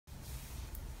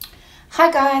Hi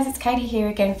guys, it's Katie here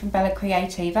again from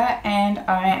Creativa, and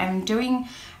I am doing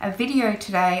a video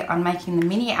today on making the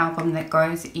mini album that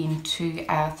goes into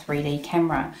our 3D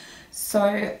camera.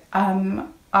 So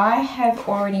I have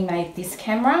already made this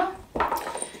camera,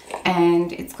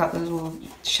 and it's got the little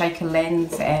shaker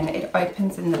lens and it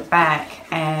opens in the back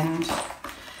and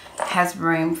has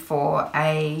room for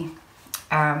a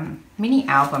mini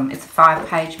album. It's a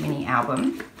 5-page mini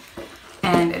album.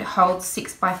 And it holds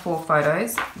 6x4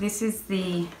 photos. This is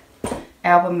the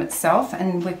album itself,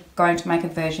 and we're going to make a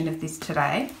version of this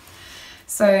today.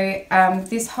 So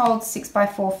this holds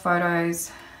 6x4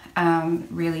 photos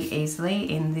really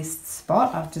easily in this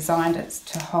spot. I've designed it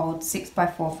to hold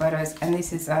 6x4 photos, and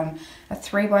this is a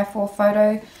 3x4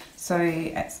 photo. So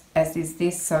as is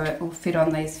this, so it will fit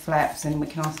on these flaps, and we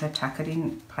can also tuck it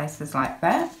in places like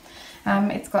that.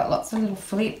 It's got lots of little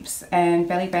flips and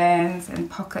belly bands and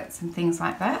pockets and things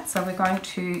like that. So we're going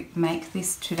to make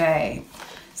this today.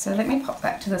 So let me pop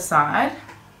that to the side.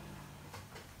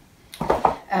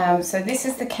 So this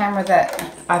is the camera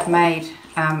that I've made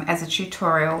as a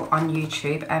tutorial on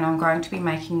YouTube, and I'm going to be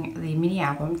making the mini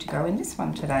album to go in this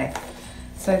one today.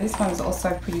 So this one's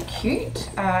also pretty cute.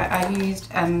 I used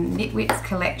Knitwits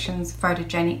Collections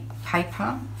photogenic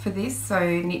paper for this. So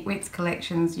Knitwits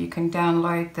Collections, you can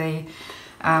download the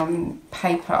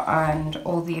paper and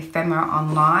all the ephemera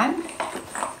online.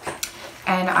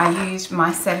 And I used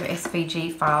my set of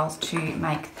SVG files to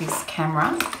make this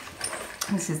camera.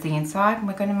 This is the inside, and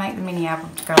we're going to make the mini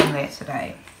album to go in there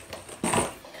today.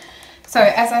 So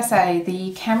as I say,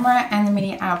 the camera and the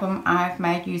mini album I've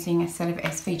made using a set of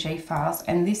SVG files,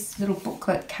 and this little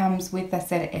booklet comes with a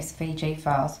set of SVG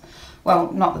files.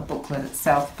 Well, not the booklet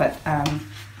itself, but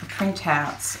the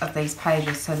printouts of these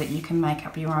pages so that you can make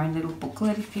up your own little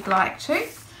booklet if you'd like to.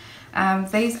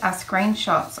 These are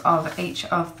screenshots of each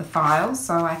of the files,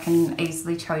 so I can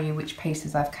easily tell you which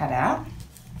pieces I've cut out.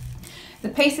 The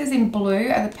pieces in blue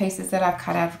are the pieces that I've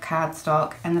cut out of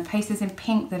cardstock, and the pieces in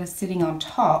pink that are sitting on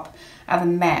top are the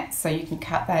mats, so you can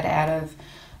cut that out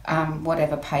of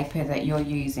whatever paper that you're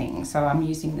using. So I'm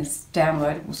using this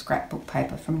downloadable scrapbook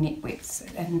paper from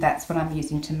Knitwits, and that's what I'm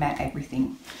using to mat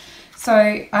everything. So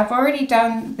I've already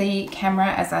done the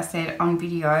camera, as I said, on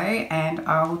video, and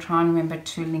I will try and remember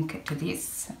to link it to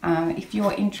this. If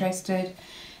you're interested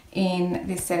in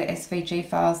this set of SVG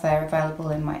files, they're available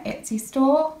in my Etsy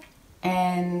store.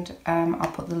 And I'll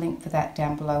put the link for that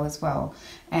down below as well.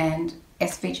 And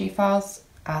SVG files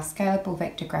are scalable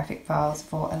vector graphic files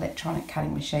for electronic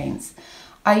cutting machines.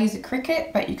 I use a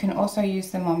Cricut, but you can also use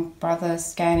them on Brother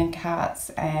scanning carts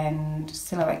and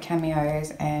Silhouette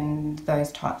Cameos and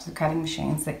those types of cutting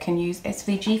machines that can use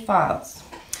SVG files.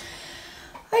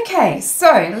 Okay,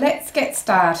 so let's get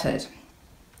started.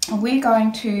 We're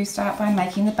going to start by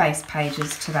making the base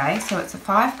pages today. So it's a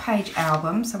 5-page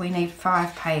album, so we need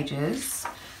 5 pages,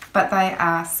 but they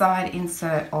are side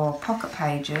insert or pocket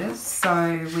pages.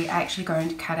 So we're actually going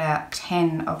to cut out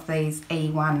 10 of these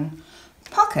E1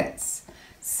 pockets.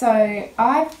 So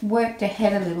I've worked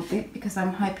ahead a little bit because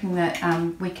I'm hoping that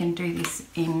we can do this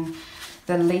in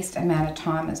the least amount of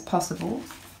time as possible.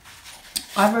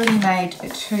 I've already made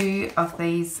 2 of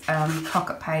these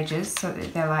pocket pages, so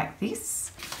that they're like this.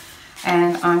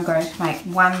 And I'm going to make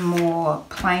one more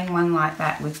plain one like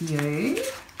that with you.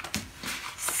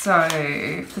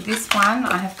 So for this one,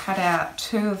 I have cut out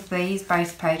 2 of these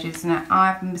base pages. Now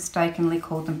I've mistakenly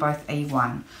called them both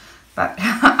E1, but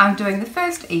I'm doing the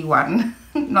first E1,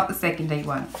 not the second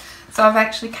E1. So I've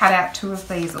actually cut out 2 of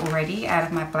these already out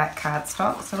of my black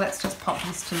cardstock. So let's just pop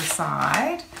this to the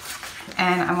side,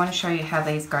 and I want to show you how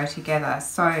these go together.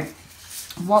 So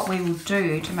what we will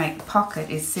do to make the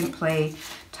pocket is simply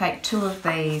take 2 of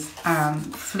these,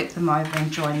 flip them over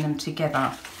and join them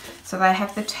together. So they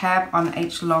have the tab on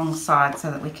each long side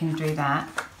so that we can do that,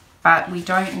 but we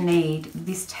don't need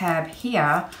this tab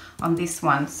here on this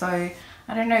one. So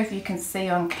I don't know if you can see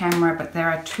on camera, but there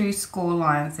are 2 score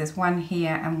lines. There's one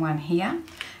here and one here,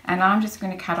 and I'm just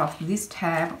going to cut off this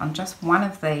tab on just one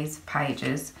of these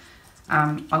pages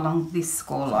along this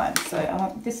score line.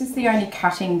 So this is the only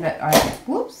cutting that I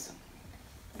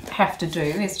have to do,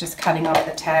 is just cutting off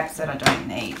the tabs that I don't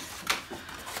need.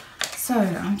 So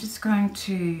I'm just going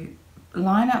to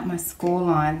line up my score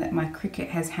line that my Cricut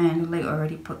has handily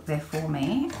already put there for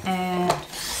me, and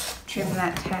trim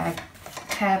that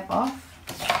tab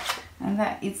off, and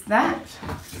that is that.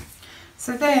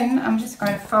 So then I'm just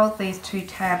going to fold these 2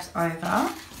 tabs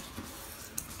over,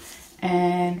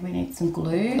 and we need some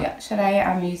glue. Today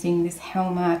I'm using this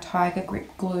Helmer Tiger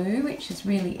Grip glue, which is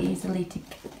really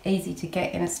easy to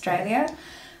get in Australia.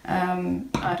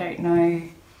 I don't know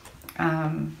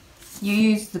you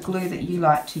use the glue that you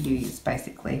like to use,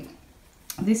 basically.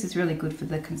 This is really good for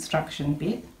the construction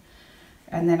bit.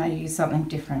 And then I use something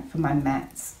different for my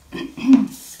mats.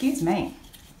 Excuse me.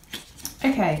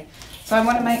 Okay, so I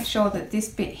want to make sure that this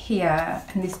bit here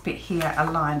and this bit here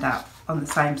are lined up on the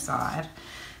same side.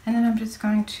 And then I'm just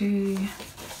going to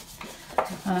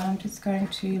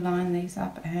line these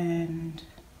up and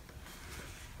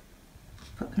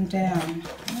put them down. I'm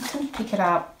just going to pick it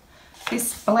up.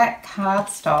 This black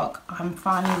cardstock I'm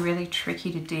finding really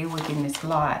tricky to deal with in this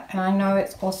light, and I know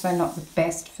it's also not the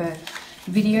best for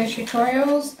video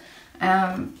tutorials,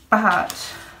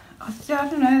 but I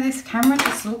don't know, this camera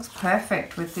just looks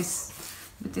perfect with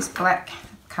this black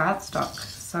cardstock.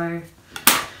 So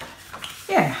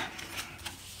yeah.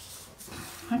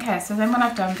 Okay, so then when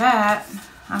I've done that,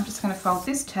 I'm just going to fold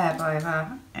this tab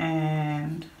over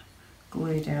and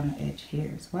glue down the edge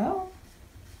here as well.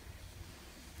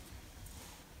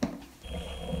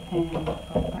 And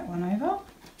fold that one over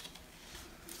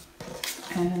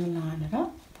and line it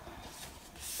up.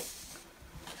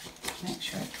 Make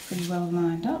sure it's pretty well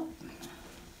lined up.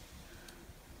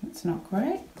 It's not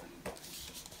great.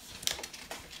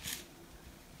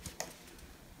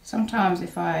 Sometimes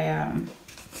if I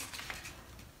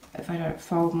don't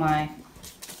fold my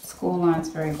score lines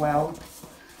very well,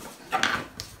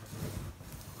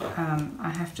 I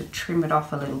have to trim it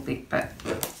off a little bit, but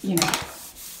you know,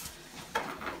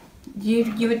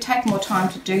 you would take more time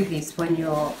to do this when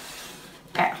you're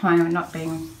at home and not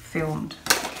being filmed.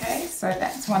 Okay, so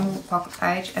that's one little pocket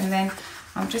page, and then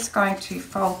I'm just going to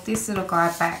fold this little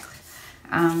guy back.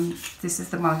 This is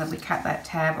the one that we cut that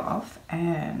tab off,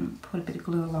 and put a bit of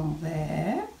glue along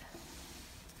there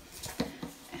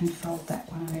and fold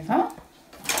that one over.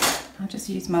 I'll just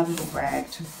use my little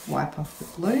rag to wipe off the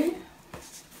glue.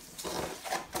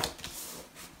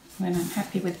 When I'm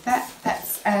happy with that,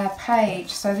 that's our page.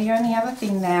 So the only other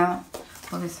thing now,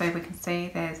 obviously we can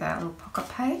see there's our little pocket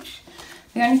page.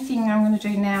 The only thing I'm going to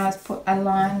do now is put a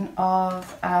line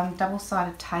of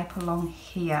double-sided tape along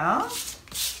here,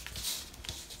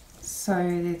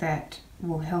 so that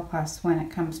will help us when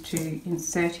it comes to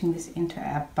inserting this into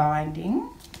our binding.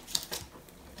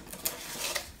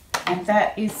 And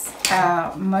that is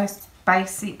our most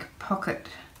basic pocket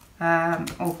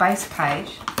or base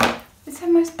page. It's our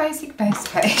most basic base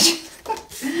page.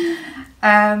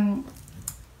 And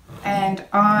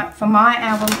for my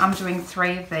album, I'm doing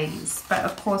 3 of these, but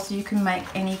of course you can make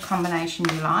any combination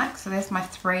you like. So there's my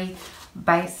 3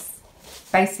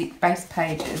 basic base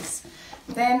pages.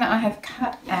 Then I have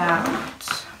cut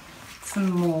out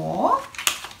some more.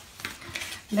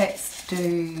 Let's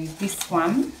do this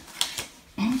one.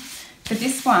 For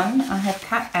this one, I have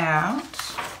cut out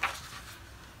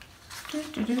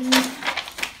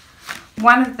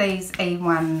one of these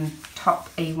E1 top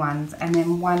E1s and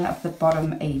then one of the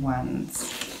bottom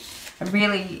E1s. I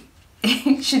really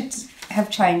should have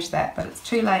changed that, but it's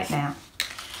too late now.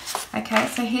 Okay,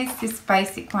 so here's this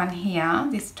basic one here,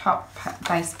 this top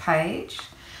base page,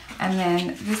 and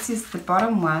then this is the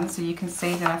bottom one, so you can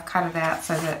see that I've cut it out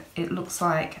so that it looks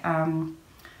like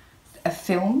a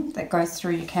film that goes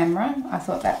through your camera. I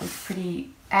thought that was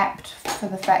pretty apt for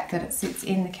the fact that it sits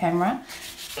in the camera.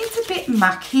 It's a bit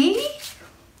mucky.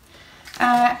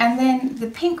 And then the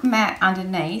pink mat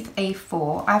underneath,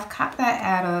 E4, I've cut that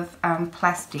out of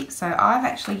plastic. So I've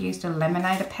actually used a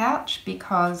laminator pouch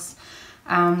because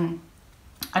I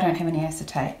don't have any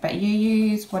acetate, but you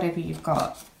use whatever you've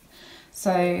got.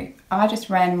 So I just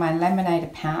ran my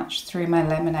laminator pouch through my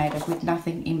laminator with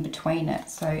nothing in between it.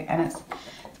 So, and it's,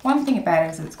 one thing about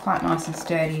it is it's quite nice and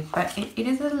sturdy, but it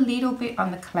is a little bit on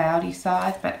the cloudy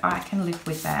side, but I can live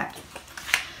with that.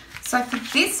 So for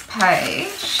this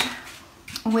page,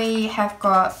 we have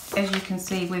got, as you can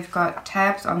see, we've got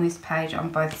tabs on this page on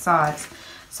both sides.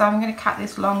 So I'm going to cut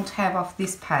this long tab off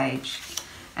this page,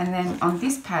 and then on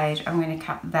this page I'm going to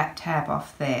cut that tab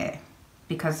off there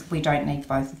because we don't need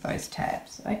both of those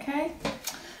tabs. Okay,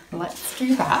 let's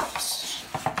do that.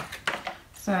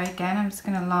 So again, I'm just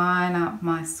going to line up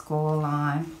my score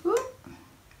line. Whoop.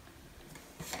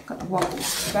 Got the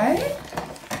wobbles today.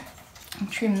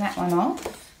 And trim that one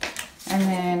off. And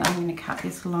then I'm going to cut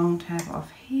this long tab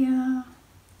off here.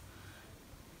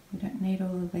 We don't need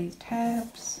all of these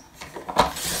tabs.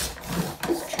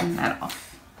 Just trim that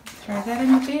off. Throw that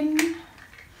in the bin.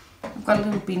 I've got a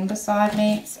little bin beside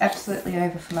me. It's absolutely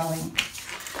overflowing.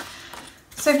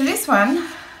 So for this one,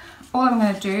 all I'm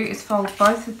going to do is fold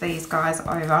both of these guys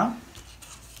over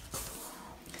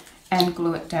and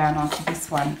glue it down onto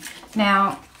this one.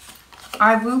 Now,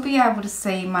 I will be able to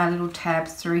see my little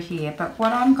tabs through here, but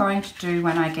what I'm going to do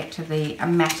when I get to the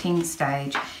matting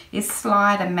stage is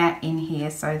slide a mat in here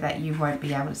so that you won't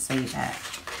be able to see that.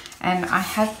 And I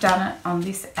have done it on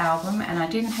this album and I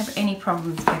didn't have any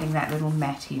problems getting that little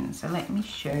mat in. So let me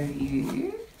show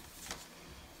you.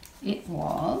 It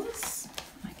was,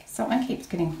 okay, something keeps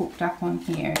getting hooked up on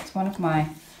here. It's one of my,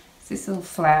 it's this little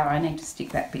flower, I need to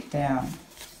stick that bit down.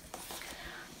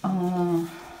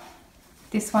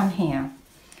 This one here.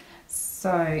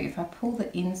 So if I pull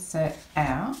the insert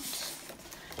out,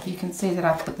 you can see that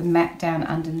I put the mat down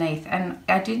underneath, and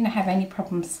I didn't have any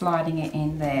problem sliding it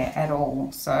in there at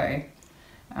all. So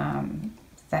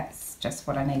that's just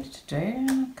what I needed to do.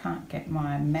 I can't get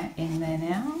my mat in there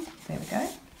now. There we go.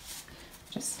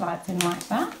 Just slides in like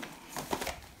that.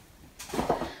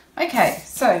 Okay,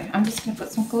 so I'm just going to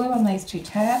put some glue on these two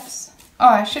tabs. Oh,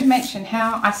 I should mention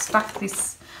how I stuck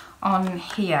this on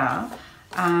here,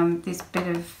 this bit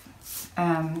of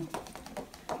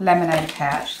laminated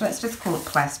pouch. Let's just call it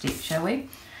plastic, shall we?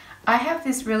 I have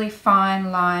this really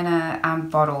fine liner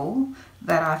bottle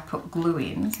that I've put glue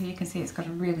in, so you can see it's got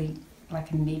a really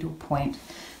like a needle point.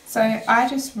 So I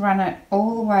just run it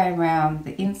all the way around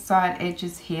the inside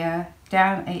edges here,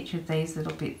 down each of these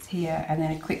little bits here, and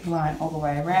then a quick line all the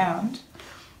way around.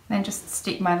 Then just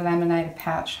stick my laminated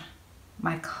pouch,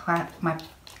 my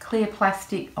clear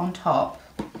plastic on top,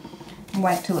 and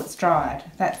wait till it's dried.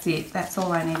 That's it. That's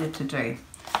all I needed to do.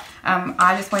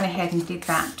 I just went ahead and did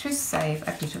that to save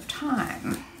a bit of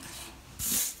time.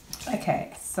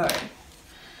 Okay, so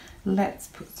let's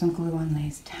put some glue on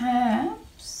these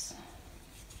tabs.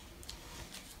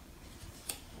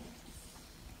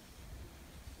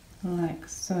 Like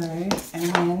so, and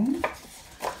then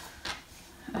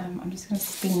I'm just going to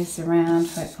spin this around.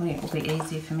 Hopefully it will be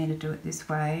easier for me to do it this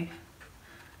way.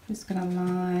 Just going to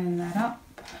line that up,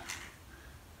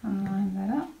 line that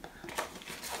up,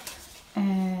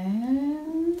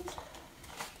 and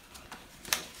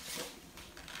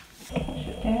push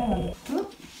it down.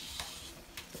 Oop.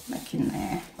 Back in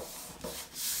there.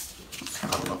 Let's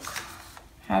have a look.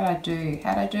 How'd I do?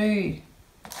 How'd I do?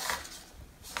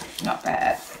 Not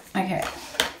bad. Okay,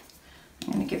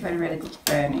 I'm going to give it a really good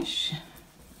burnish,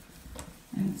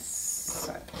 and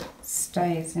so it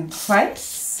stays in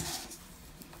place.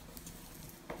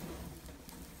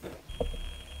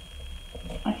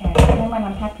 Okay, and then when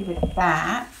I'm happy with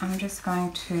that, I'm just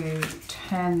going to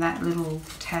turn that little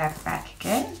tab back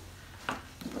again,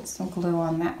 put some glue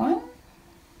on that one,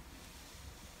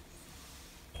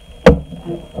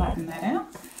 and flatten that out.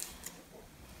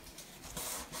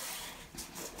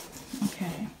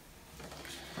 Okay.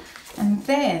 And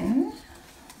then,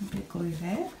 a bit of glue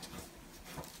there,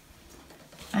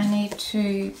 I need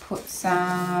to put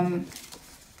some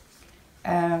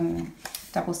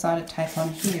double-sided tape on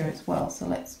here as well, so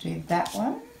let's do that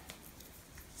one.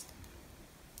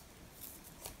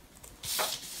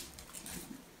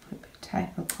 Put a bit of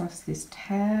tape across this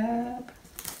tab,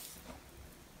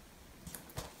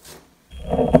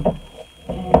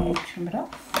 and trim it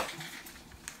off.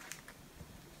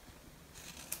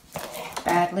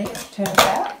 Badly, it turns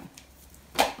out.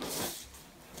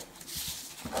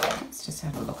 Let's just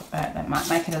have a look at that. That might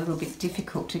make it a little bit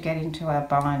difficult to get into our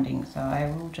binding, so I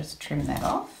will just trim that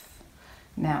off.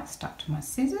 Now it's stuck to my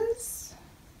scissors.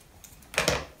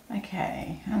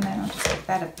 Okay, and then I'll just give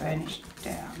that a burnish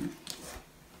down.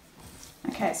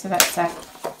 Okay, so that's our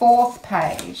fourth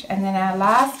page, and then our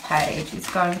last page is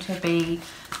going to be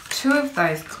two of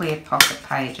those clear pocket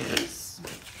pages.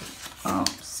 Oh,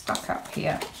 stuck up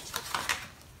here.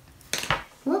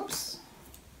 Whoops.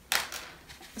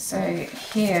 So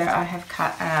here I have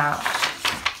cut out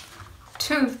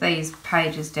two of these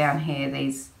pages down here,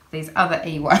 these other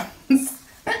E ones.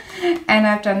 And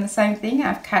I've done the same thing.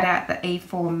 I've cut out the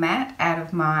E4 mat out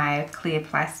of my clear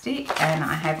plastic, and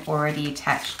I have already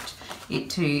attached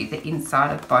it to the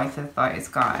inside of both of those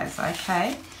guys.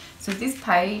 Okay, so this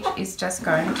page is just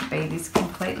going to be this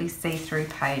completely see-through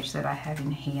page that I have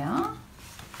in here.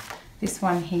 This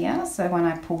one here, so when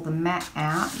I pull the mat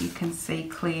out, you can see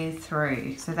clear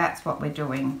through. So that's what we're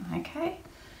doing, okay?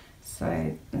 So,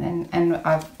 and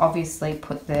I've obviously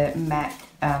put the mat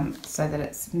so that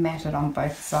it's matted on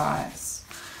both sides,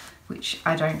 which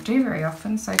I don't do very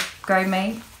often, so go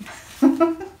me.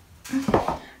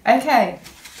 Okay,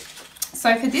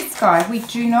 so for this guy, we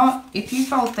do not, if you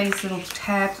fold these little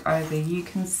tabs over, you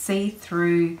can see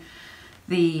through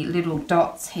the little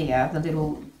dots here, the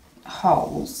little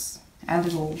holes, our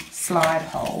little slide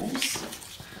holes.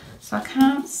 So I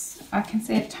can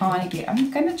see a tiny bit. I'm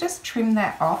going to just trim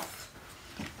that off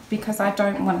because I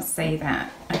don't want to see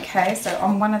that. Okay, so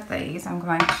on one of these I'm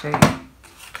going to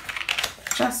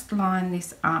just line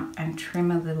this up and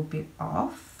trim a little bit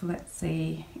off. Let's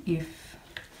see if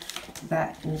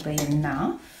that will be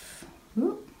enough.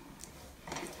 Ooh.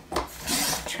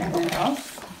 Trim that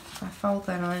off. If I fold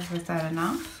that over, is that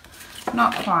enough?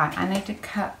 Not quite. I need to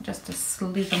cut just a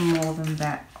sliver more than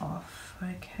that off.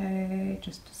 Okay,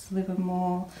 just a sliver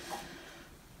more.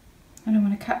 I don't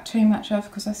want to cut too much off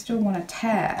because I still want a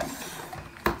tab.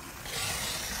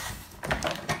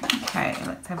 Okay,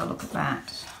 let's have a look at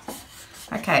that.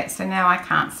 Okay, so now I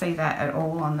can't see that at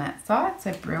all on that side,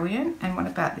 so brilliant. And what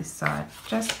about this side?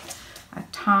 Just a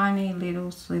tiny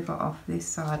little sliver off this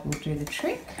side will do the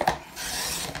trick.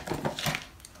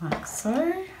 Like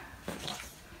so.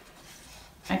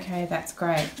 Okay, that's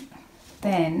great.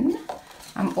 Then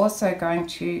I'm also going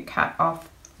to cut off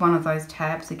one of those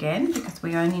tabs again, because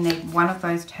we only need one of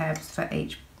those tabs for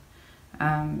each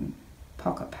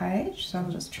pocket page. So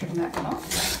I'll just trim that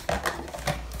off.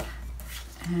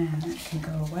 And that can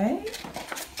go away.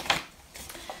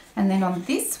 And then on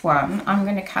this one, I'm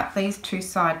going to cut these two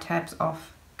side tabs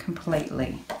off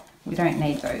completely. We don't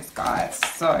need those guys.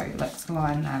 So let's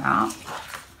line that up.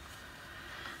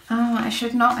 Oh, I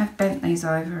should not have bent these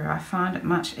over. I find it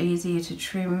much easier to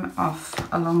trim off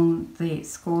along the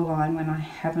score line when I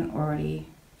haven't already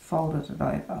folded it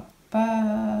over.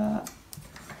 But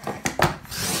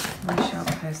we shall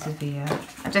persevere.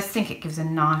 I just think it gives a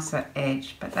nicer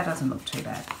edge, but that doesn't look too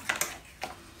bad.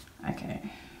 Okay,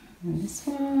 and this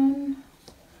one,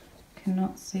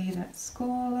 cannot see that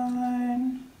score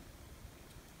line.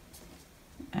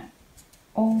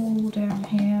 All down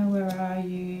here, where are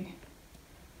you?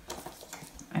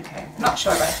 Okay, not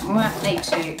sure about it. We might need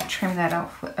to trim that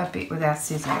off a bit with our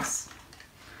scissors.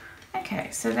 Okay,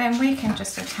 so then we can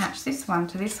just attach this one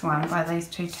to this one by these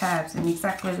two tabs in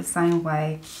exactly the same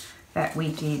way that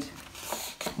we did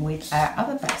with our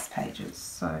other base pages.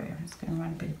 So I'm just going to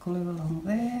run a bit of glue along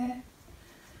there.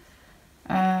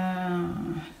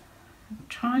 I'm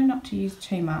trying not to use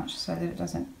too much so that it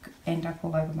doesn't end up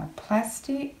all over my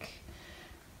plastic.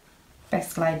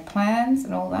 Best laid plans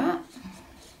and all that.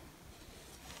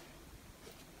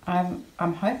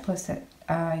 I'm hopeless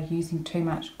at using too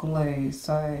much glue,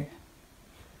 so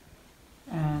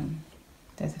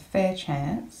there's a fair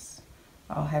chance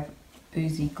I'll have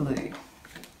oozy glue.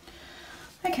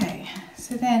 Okay,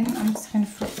 so then I'm just going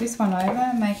to flip this one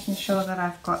over, making sure that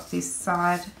I've got this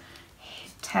side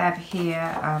tab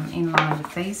here in line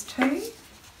with these two.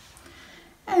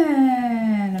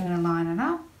 And I'm going to line it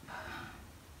up.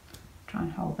 Try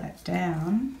and hold that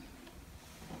down.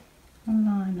 And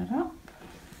line it up.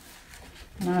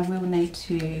 And I will need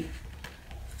to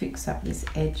fix up this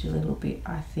edge a little bit,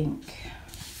 I think.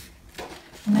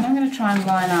 And then I'm going to try and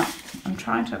line up, I'm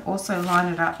trying to also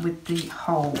line it up with the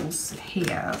holes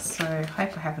here, so I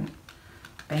hope I haven't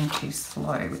been too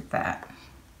slow with that.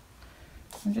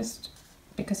 I'm just,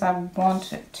 because I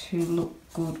want it to look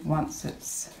good once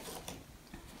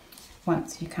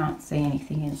you can't see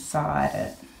anything inside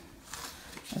it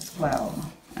as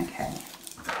well. Okay,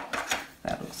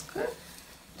 that looks good.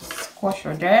 Squash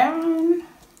her down.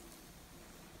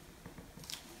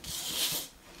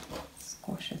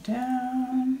 Squash it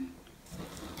down.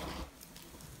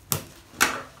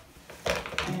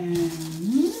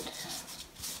 And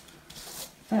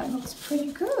that looks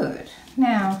pretty good.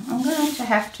 Now I'm going to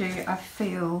have to, I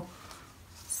feel,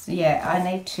 yeah, I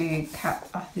need to cut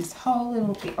off this whole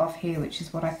little bit off here, which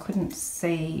is what I couldn't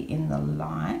see in the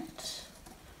light.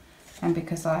 And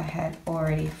because I had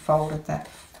already folded that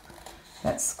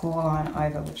score line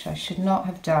over, which I should not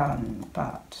have done,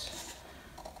 but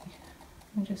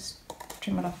I'll just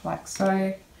trim it off like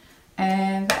so.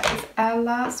 And that is our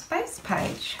last base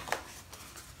page.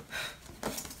 A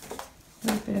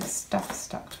little bit of stuff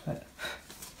stuck to it.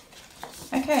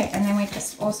 Okay, and then we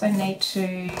just also need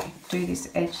to do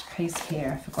this edge piece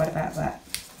here. I forgot about that.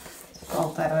 So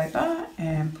fold that over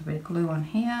and put a bit of glue on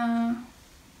here.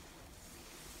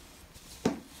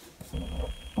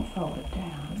 Or fold it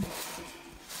down.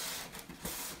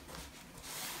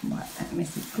 Wipe that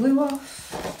messy glue off.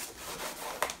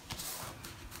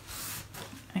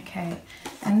 Okay,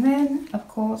 and then of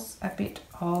course a bit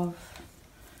of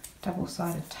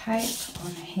double-sided tape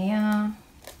on here,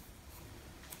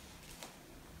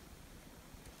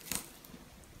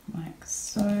 like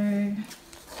so.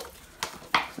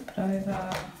 Flip it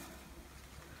over,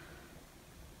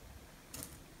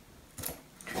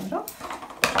 trim it off,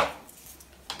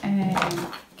 and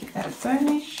give that a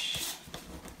burnish.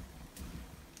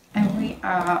 And we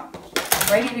are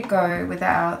ready to go with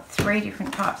our 3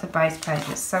 different types of base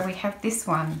pages. So we have this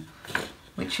one,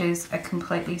 which is a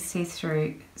completely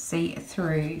see-through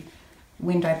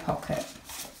window pocket.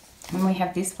 And we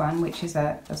have this one, which is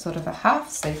a sort of a half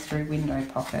see-through window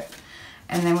pocket.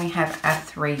 And then we have our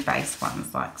 3 base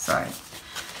ones like so.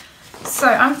 So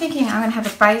I'm thinking I'm going to have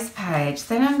a base page,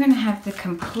 then I'm going to have the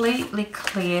completely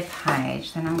clear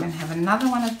page, then I'm going to have another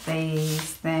one of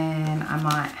these, then I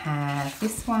might have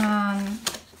this one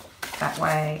that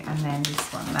way, and then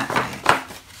this one that way.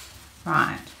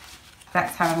 Right,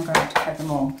 that's how I'm going to have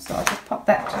them all. So I'll just pop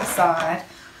that to the side.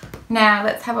 Now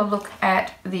let's have a look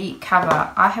at the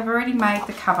cover. I have already made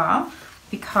the cover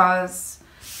because,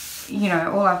 you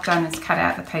know, all I've done is cut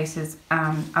out the pieces.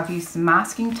 I've used some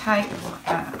masking tape.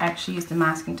 I actually used the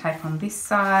masking tape on this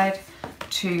side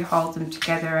to hold them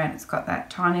together, and it's got that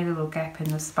tiny little gap in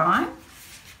the spine.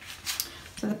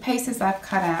 So the pieces I've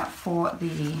cut out for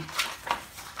the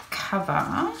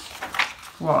cover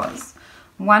was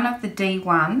one of the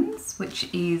D1s, which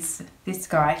is this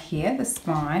guy here, the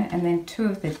spine, and then 2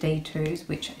 of the D2s,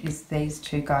 which is these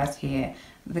 2 guys here,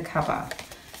 the cover.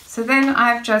 So then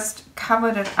I've just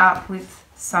covered it up with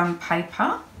some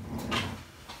paper.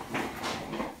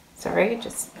 Sorry,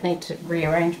 just need to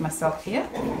rearrange myself here.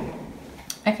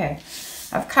 Okay,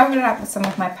 I've covered it up with some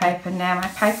of my paper. Now my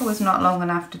paper was not long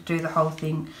enough to do the whole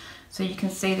thing, so you can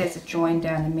see there's a join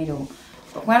down the middle.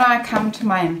 But when I come to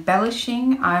my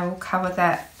embellishing, I will cover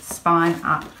that spine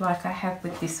up like I have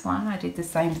with this one. I did the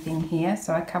same thing here,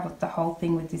 so I covered the whole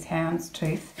thing with this hound's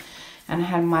tooth. And I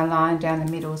had my line down the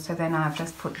middle, so then I've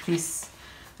just put this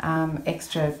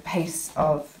extra piece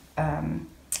of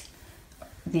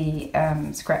the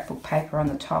scrapbook paper on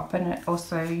the top, and it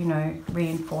also, you know,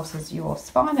 reinforces your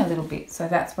spine a little bit. So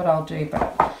that's what I'll do,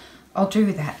 but I'll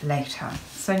do that later.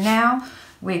 So now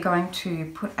we're going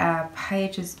to put our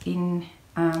pages in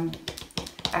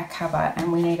our cover,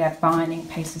 and we need our binding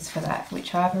pieces for that,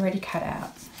 which I've already cut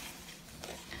out.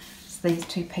 So these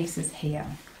 2 pieces here.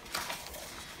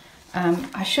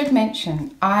 I should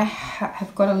mention I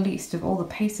have got a list of all the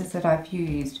pieces that I've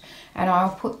used, and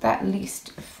I'll put that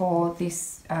list for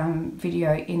this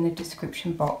video in the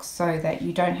description box so that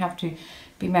you don't have to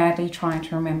be madly trying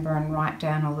to remember and write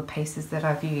down all the pieces that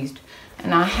I've used.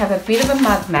 And I have a bit of a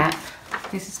mud map.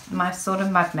 This is my sort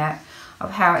of mud map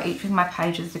of how each of my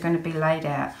pages are going to be laid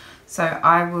out. So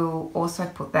I will also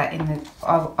put that in the,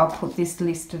 I'll put this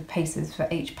list of pieces for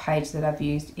each page that I've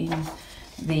used in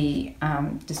the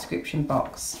description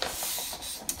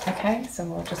box. Okay, so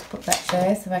I'll just put that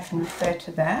there so I can refer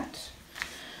to that.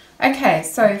 Okay,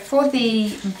 so for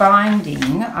the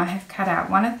binding, I have cut out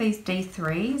one of these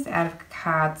D3s out of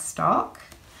cardstock,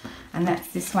 and that's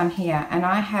this one here, and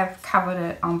I have covered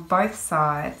it on both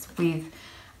sides with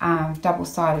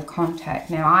double-sided contact.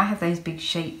 Now I have these big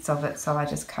sheets of it, so I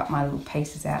just cut my little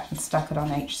pieces out and stuck it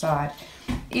on each side.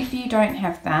 If you don't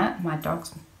have that, my dog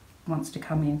wants to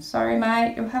come in. Sorry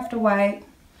mate, you'll have to wait.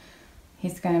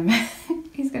 He's gonna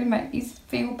make you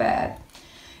feel bad.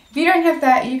 If you don't have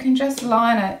that, you can just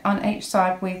line it on each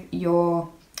side with your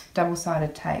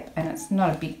double-sided tape, and it's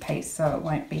not a big piece, so it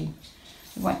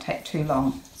won't take too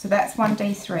long. So that's one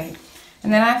D3.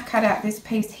 And then I've cut out this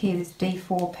piece here, this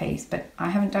D4 piece, but I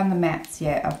haven't done the mats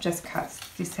yet. I've just cut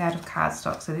this out of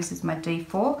cardstock. So this is my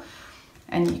D4,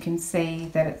 and you can see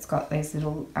that it's got these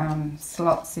little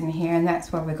slots in here, and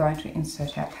that's where we're going to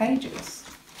insert our pages.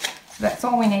 So that's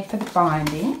all we need for the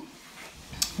binding.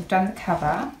 We've done the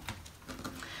cover.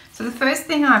 So the first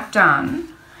thing I've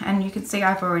done, and you can see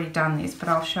I've already done this, but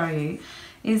I'll show you,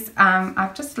 is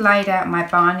I've just laid out my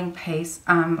binding piece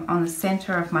on the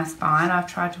center of my spine. I've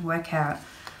tried to work out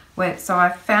where, so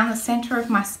I've found the center of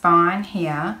my spine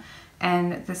here,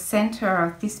 and the center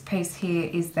of this piece here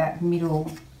is that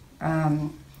middle,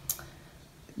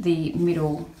 the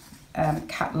middle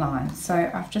cut line.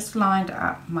 So I've just lined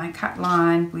up my cut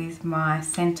line with my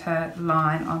center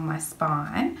line on my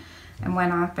spine, and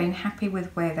when I've been happy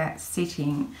with where that's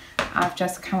sitting, I've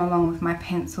just come along with my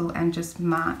pencil and just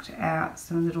marked out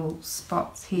some little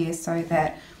spots here so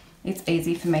that it's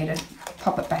easy for me to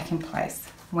pop it back in place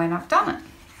when I've done it.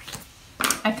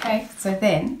 Okay, so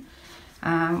then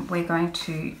we're going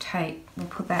to we'll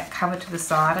put that cover to the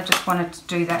side. I just wanted to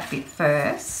do that bit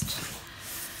first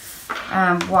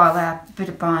while our bit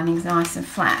of binding's nice and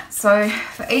flat. So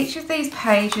for each of these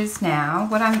pages now,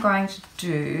 what I'm going to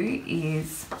do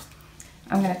is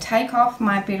I'm going to take off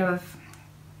my bit of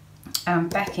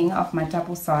backing of my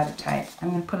double-sided tape.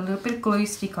 I'm going to put a little bit of glue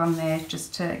stick on there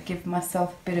just to give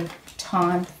myself a bit of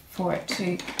time for it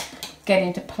to get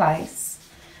into place.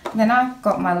 And then I've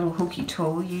got my little hooky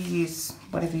tool. You use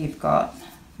whatever you've got.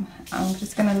 I'm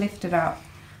just going to lift it up,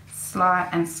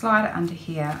 slide it under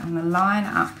here. I'm going to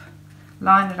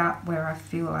line it up where I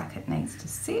feel like it needs to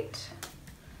sit.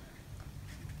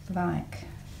 Like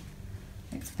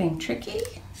it's been tricky.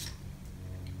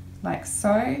 like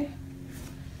so,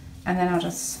 and then I'll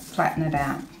just flatten it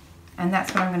out. And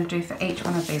that's what I'm going to do for each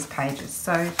one of these pages.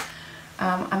 So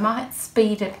I might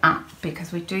speed it up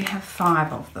because we do have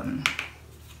 5 of them.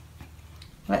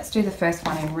 Let's do the first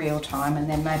one in real time and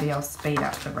then maybe I'll speed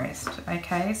up the rest.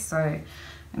 Okay, so I'm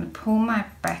going to pull my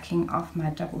backing off my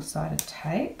double-sided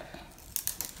tape,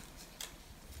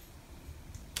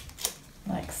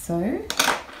 like so.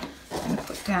 I'm going to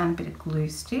put down a bit of glue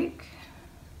stick.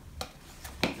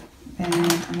 Then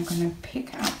I'm going to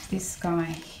pick up this guy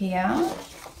here,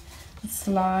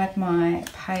 slide my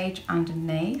page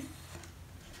underneath.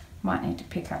 Might need to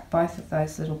pick up both of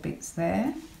those little bits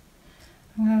there.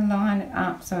 I'm going to line it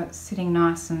up so it's sitting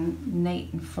nice and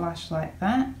neat and flush like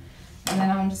that. And then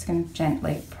I'm just going to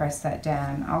gently press that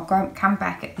down. I'll come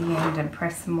back at the end and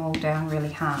press them all down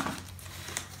really hard.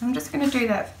 I'm just going to do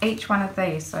that for each one of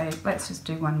these, so let's just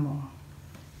do one more.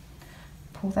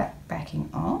 Pull that backing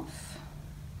off.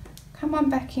 Come on,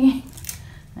 backing.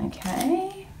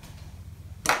 Okay.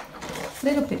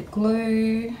 Little bit of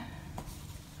glue.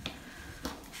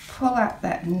 Pull up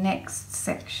that next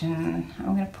section.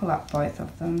 I'm going to pull up both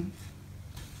of them.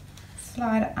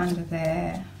 Slide it under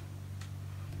there.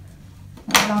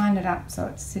 Line it up so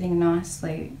it's sitting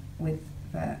nicely with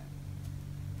the...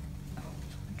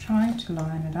 I'm trying to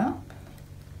line it up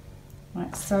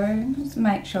like so. Just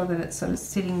make sure that it's sort of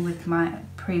sitting with my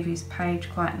previous page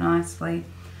quite nicely.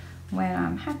 When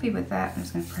I'm happy with that, I'm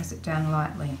just going to press it down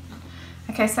lightly.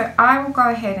 Okay, so I will go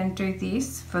ahead and do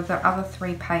this for the other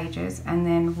 3 pages and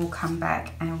then we'll come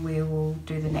back and we will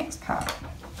do the next part.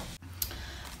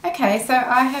 Okay, so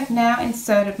I have now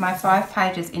inserted my 5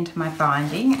 pages into my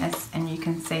binding, and you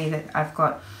can see that I've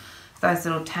got those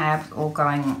little tabs all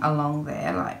going along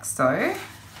there like so.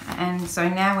 And so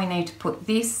now we need to put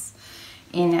this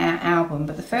in our album,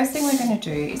 but the first thing we're going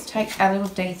to do is take our little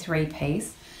D3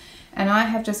 piece, and I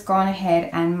have just gone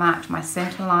ahead and marked my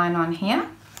center line on here.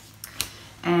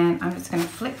 And I'm just going to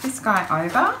flip this guy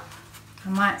over. I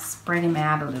might spread him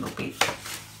out a little bit.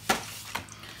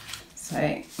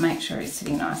 So make sure he's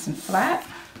sitting nice and flat.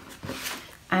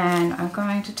 And I'm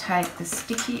going to take the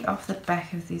sticky off the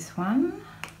back of this one.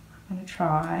 I'm going to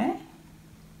try.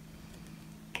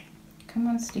 Come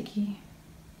on, sticky.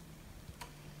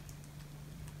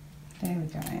 There we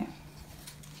go.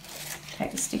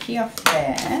 Take the sticky off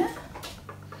there.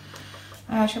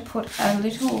 I shall put a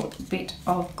little bit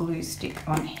of glue stick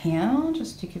on here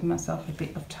just to give myself a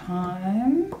bit of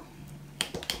time.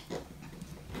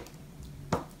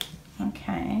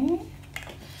 Okay.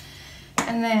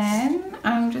 And then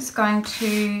I'm just going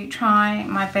to try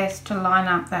my best to line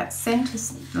up that center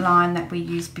line that we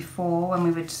used before when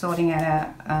we were sorting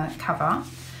out our cover,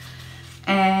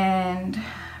 and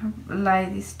lay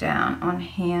this down on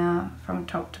here from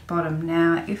top to bottom.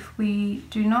 Now if we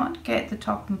do not get the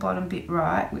top and bottom bit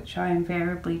right, which I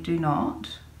invariably do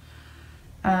not,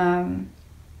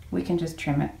 we can just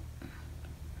trim it.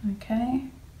 Okay, I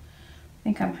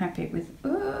think I'm happy with,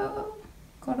 ooh,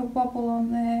 got a wobble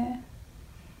on there.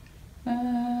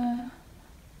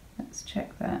 Let's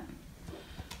check that.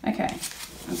 Okay,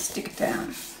 let's stick it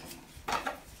down.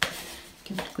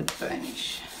 Give it a good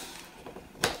burnish.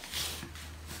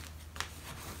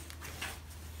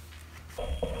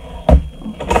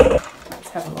 Okay, let's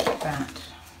have a look at that.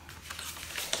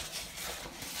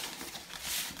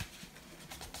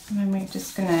 And then we're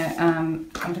just gonna,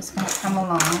 I'm just gonna come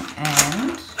along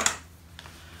and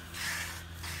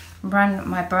run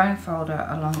my bone folder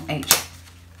along each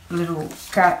little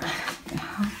gut,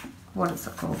 what is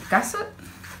it called, gusset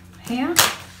here.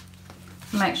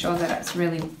 Make sure that it's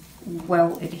really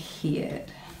well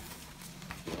adhered.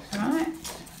 Right,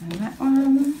 and that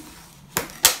one.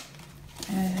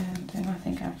 And then I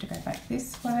think I have to go back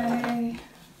this way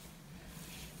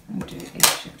and do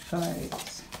each of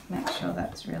those. Make sure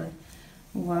that's really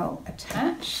well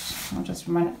attached. I'll just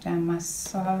run it down my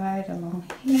side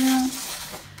along here,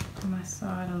 and my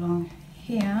side along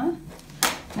here.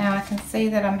 Now I can see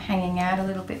that I'm hanging out a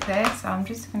little bit there, so I'm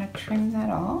just going to trim that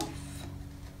off.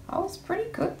 Oh, it's pretty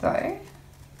good though.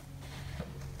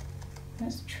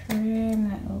 Let's trim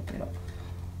that little bit off.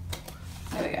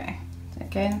 There we go.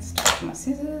 Again, start my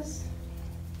scissors.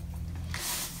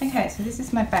 Okay, so this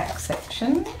is my back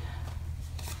section.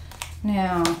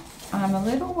 Now, I'm a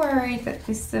little worried that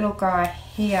this little guy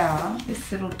here,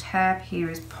 this little tab here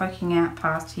is poking out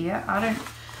past here. I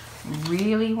don't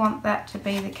really want that to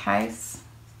be the case.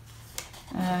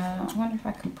 I wonder if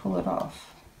I can pull it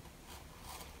off.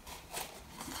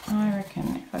 I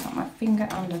reckon if I got my finger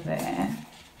under there.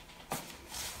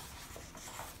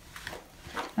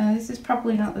 This is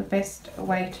probably not the best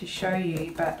way to show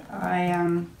you, but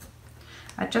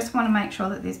I just want to make sure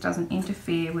that this doesn't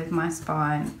interfere with my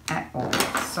spine at all.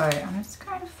 So I'm just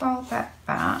going to fold that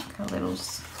back a little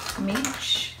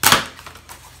smidge.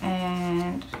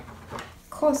 And of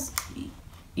course,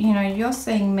 you know, you're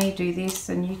seeing me do this,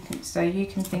 and you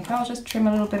can think, oh, I'll just trim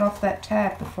a little bit off that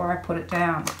tab before I put it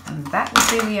down. And that would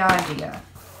be the idea.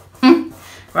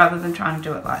 Rather than trying to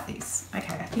do it like this.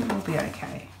 Okay, I think we'll be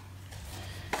okay.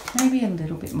 Maybe a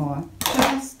little bit more.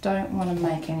 Just don't want to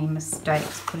make any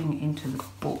mistakes putting it into the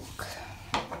book.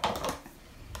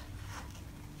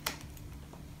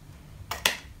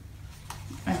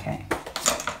 Okay,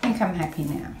 I think I'm happy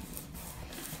now.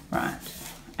 Right,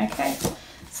 okay.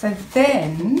 So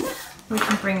then we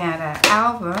can bring out our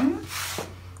album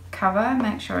cover,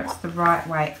 make sure it's the right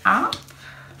way up.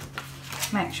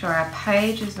 Make sure our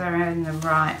pages are in the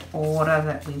right order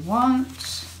that we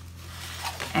want.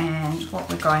 And what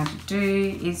we're going to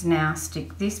do is now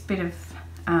stick this bit of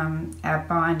our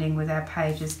binding with our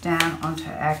pages down onto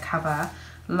our cover,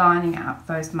 lining up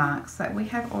those marks that we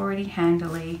have already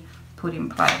handily put in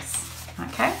place.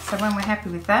 Okay, so when we're happy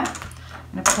with that,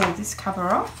 I'm going to pull this cover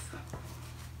off,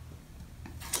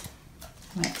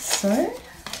 like so,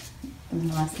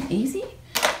 nice and easy.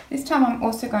 This time I'm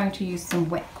also going to use some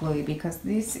wet glue because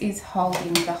this is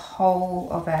holding the whole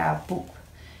of our book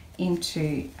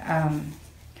into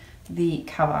the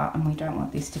cover, and we don't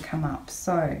want this to come up.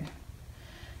 So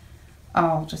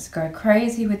I'll just go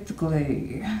crazy with the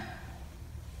glue.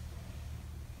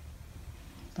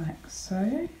 Like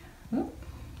so. Oop.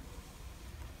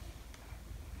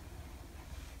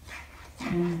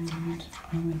 And I'm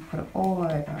going to put it all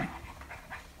over.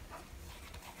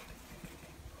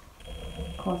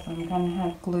 Of course I'm going to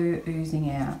have glue oozing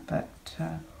out, but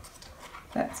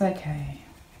that's okay.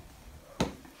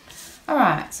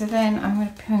 Alright, so then I'm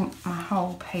going to put my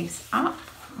whole piece up.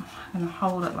 I'm going to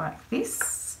hold it like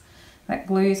this. That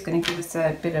glue is going to give us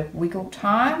a bit of wiggle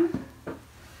time.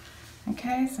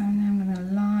 Okay, so now I'm going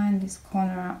to line this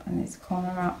corner up and this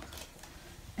corner up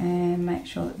and make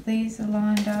sure that these are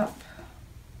lined up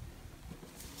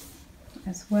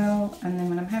as well. And then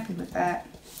when I'm happy with that,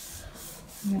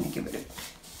 I'm going to give it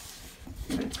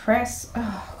a press.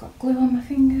 Oh, I've got glue on my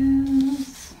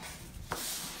fingers.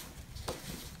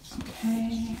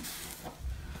 Okay,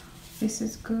 this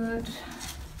is good.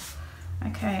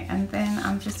 Okay, and then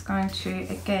I'm just going to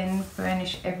again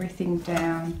burnish everything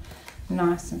down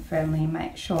nice and firmly.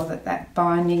 Make sure that that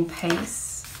binding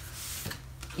piece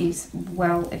is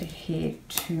well adhered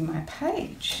to my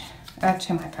page,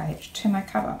 to my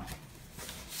cover.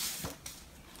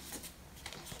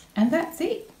 And that's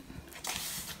it.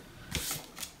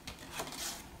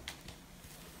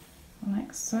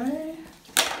 Like so.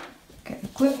 Get the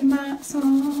glue marks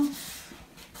off.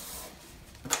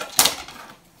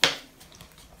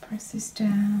 Press this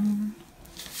down.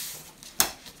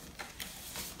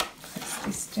 Press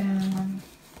this down.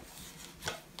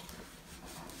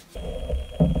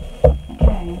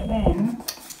 Okay, then,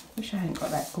 wish I hadn't got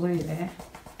that glue there.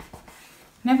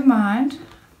 Never mind.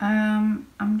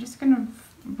 I'm just going to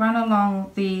run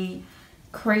along the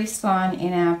crease line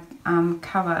in our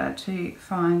cover to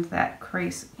find that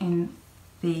crease in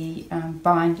the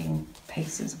binding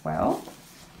piece as well.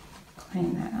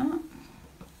 Clean that up.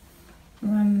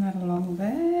 Run that along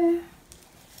there.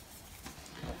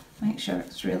 Make sure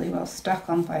it's really well stuck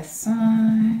on both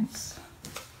sides.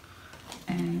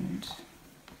 And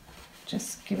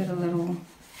just give it a little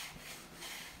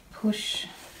push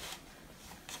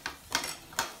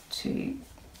to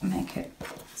make it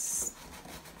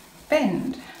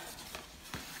bend.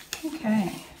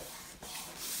 Okay,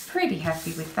 pretty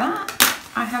happy with that.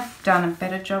 I have done a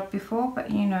better job before, but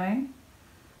you know,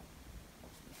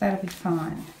 that'll be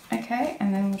fine. Okay,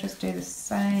 and then we'll just do the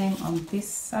same on this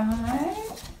side.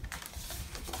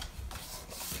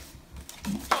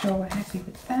 Make sure we're happy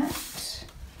with that.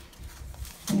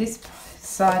 And this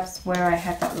side's where I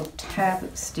had that little tab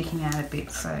that was sticking out a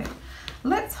bit, so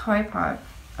let's hope I've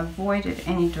avoided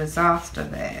any disaster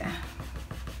there.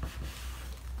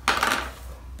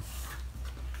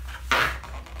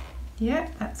 Yeah,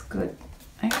 that's good.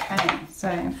 Okay, so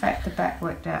in fact the back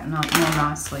worked out more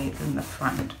nicely than the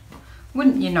front.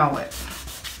 Wouldn't you know it?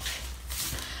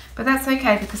 But that's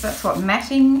okay, because that's what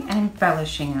matting and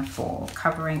embellishing are for,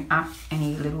 covering up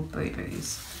any little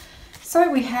boo-boos.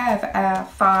 So we have our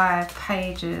 5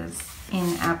 pages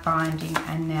in our binding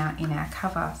and now in our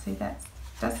cover. See, that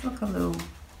does look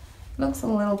looks a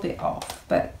little bit off,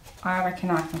 but I reckon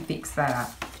I can fix that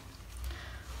up.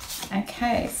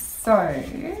 Okay, so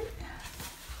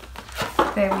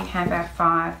there we have our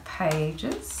 5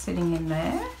 pages sitting in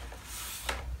there,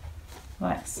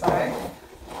 like so.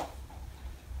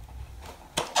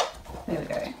 There we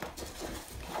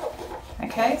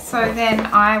Okay, so then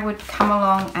I would come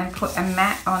along and put a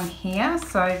mat on here.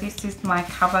 So this is my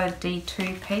cover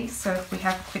D2 piece. So if we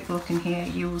have a quick look in here,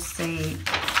 you will see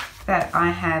that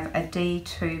I have a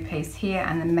D2 piece here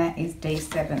and the mat is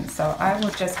D7. So I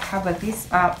will just cover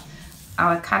this up.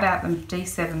 I will cut out the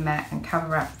D7 mat and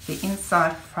cover up the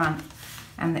inside front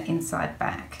and the inside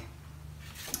back.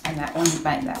 And that will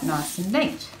make that nice and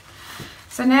neat.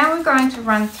 So now we're going to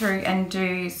run through and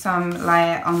do some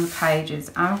layer on the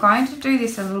pages. I'm going to do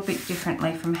this a little bit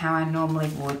differently from how I normally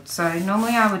would. So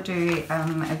normally I would do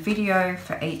a video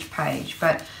for each page,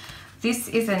 but this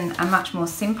is a much more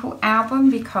simple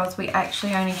album because we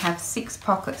actually only have 6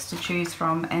 pockets to choose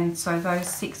from, and so those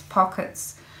 6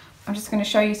 pockets, I'm just going to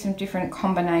show you some different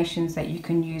combinations that you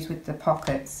can use with the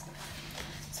pockets.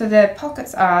 So the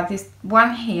pockets are this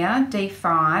one here,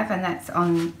 D5, and that's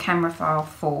on camera file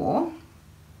 4.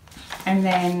 And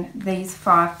then these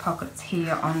 5 pockets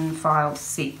here on file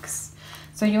 6.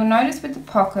 So you'll notice with the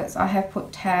pockets I have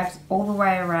put tabs all the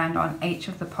way around on each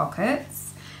of the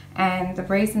pockets, and the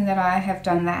reason that I have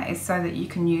done that is so that you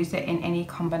can use it in any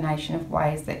combination of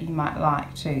ways that you might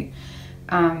like to.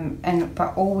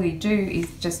 But all we do is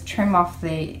just trim off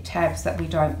the tabs that we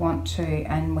don't want to,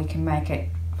 and we can make it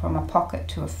from a pocket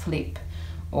to a flip,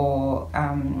 or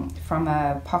from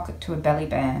a pocket to a belly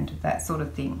band, that sort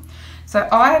of thing. So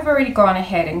I have already gone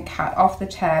ahead and cut off the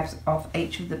tabs of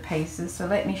each of the pieces. So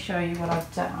let me show you what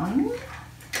I've done.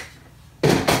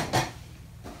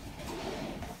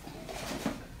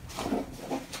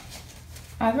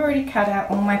 I've already cut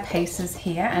out all my pieces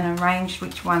here and arranged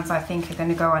which ones I think are going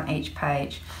to go on each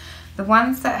page. The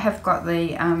ones that have got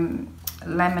the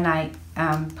laminate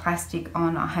plastic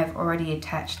on, I have already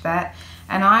attached that,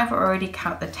 and I've already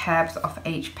cut the tabs off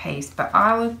each piece, but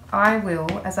I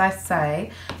will, as I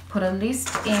say, put a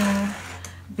list in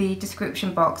the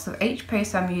description box of each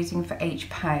piece I'm using for each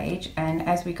page, and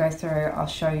as we go through I'll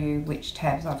show you which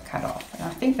tabs I've cut off, and I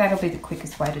think that'll be the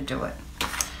quickest way to do it.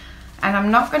 And I'm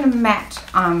not going to mat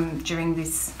during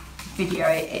this video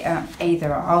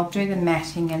either. I'll do the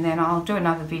matting and then I'll do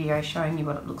another video showing you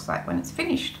what it looks like when it's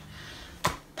finished.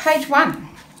 Page 1.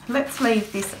 Let's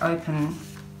leave this open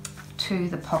to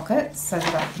the pockets so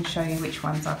that I can show you which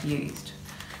ones I've used.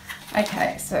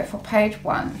 Okay, so for page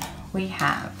 1 we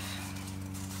have,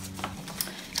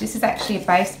 this is actually a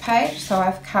base page, so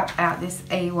I've cut out this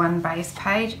E1 base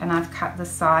page and I've cut the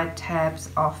side tabs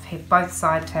off here, both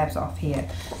side tabs off here.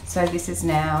 So this is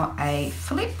now a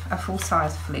flip, a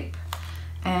full-size flip,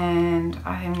 and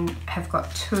I have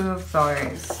got 2 of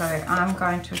those. So I'm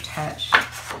going to attach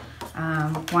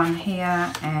one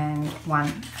here and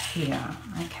one here.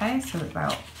 Okay, so that they'll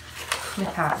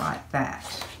flip out like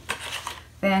that.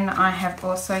 Then I have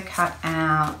also cut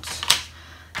out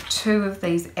 2 of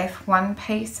these F1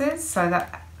 pieces so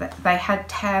that they had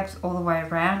tabs all the way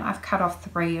around. I've cut off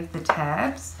 3 of the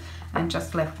tabs and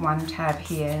just left 1 tab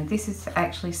here. And this is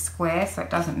actually square, so it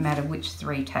doesn't matter which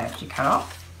 3 tabs you cut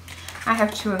off. I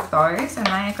have 2 of those and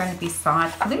they are going to be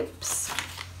side flips.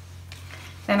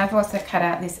 Then I've also cut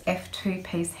out this F2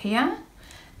 piece here,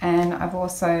 and I've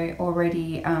also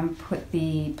already put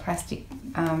the plastic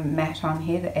mat on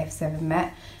here, the F7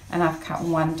 mat, and I've cut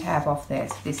 1 tab off there.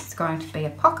 So this is going to be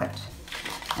a pocket.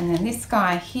 And then this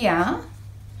guy here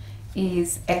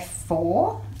is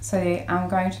F4, so I'm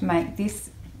going to make this,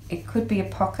 it could be a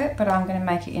pocket, but I'm going to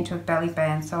make it into a belly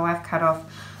band. So I've cut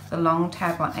off the long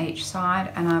tab on each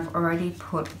side, and I've already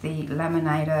put the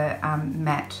laminator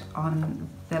mat on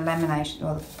the lamination,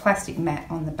 or the plastic mat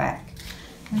on the back.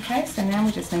 Okay, so now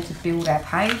we just need to build our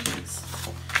pages.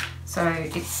 So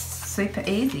it's super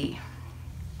easy.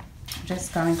 I'm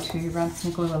just going to run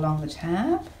some glue along the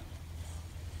tab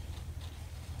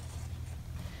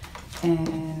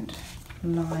and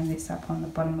line this up on the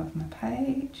bottom of my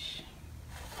page.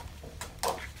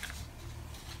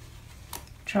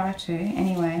 Try to,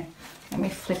 anyway. Let me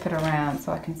flip it around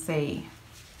so I can see.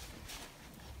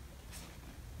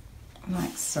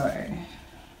 Like so.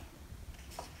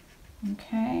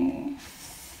 Okay.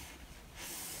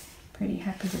 Pretty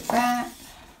happy with that.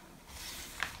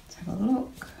 Let's have a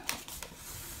look.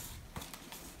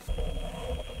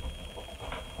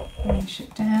 Finish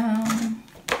it down.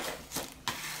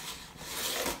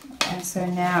 And so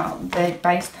now the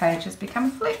base page has become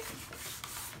a flip.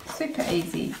 Super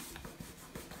easy.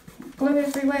 Glue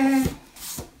everywhere.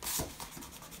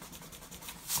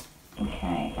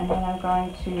 Okay, and then I'm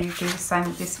going to do the same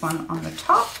with this one on the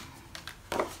top.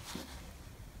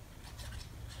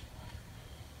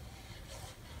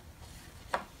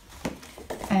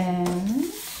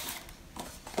 And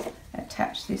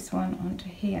attach this one onto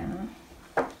here.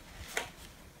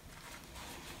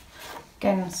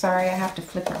 Again, sorry, I have to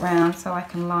flip it around so I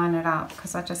can line it up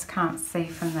because I just can't see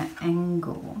from the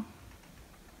angle.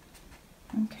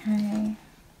 Okay,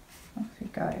 off we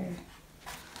go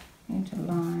into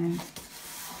line.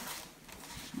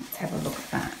 Let's have a look at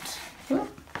that.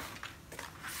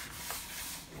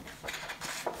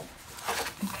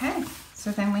 Okay, so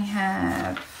then we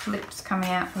have flips coming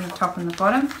out from the top and the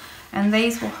bottom, and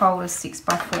these will hold a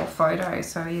 6x4 photo.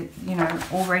 So you know,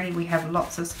 already we have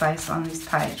lots of space on this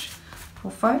page for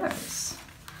photos.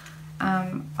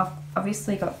 I've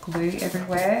obviously got glue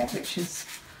everywhere, which is,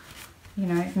 you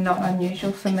know, not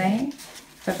unusual for me,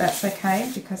 but that's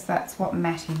okay because that's what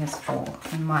matting is for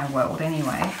in my world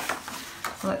anyway.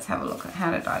 So let's have a look at how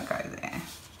did I go there.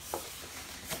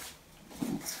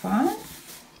 That's fine.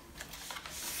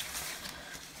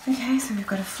 Okay, so we've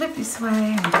got to flip this way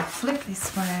and we've got to flip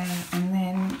this way, and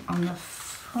then on the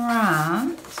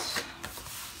front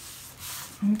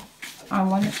I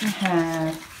wanted to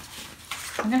have,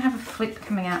 I'm going to have a flip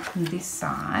coming out from this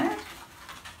side,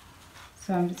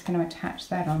 so I'm just going to attach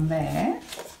that on there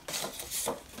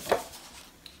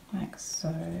like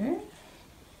so.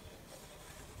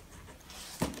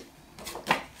 So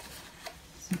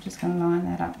I'm just going to line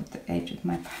that up with the edge of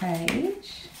my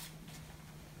page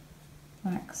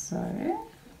like so.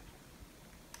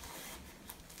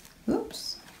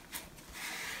 Oops.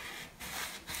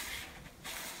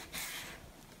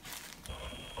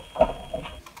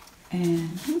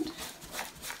 And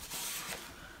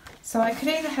so I could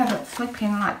either have it flip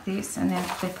in like this and then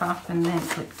flip up and then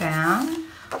flip down,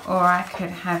 or I could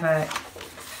have it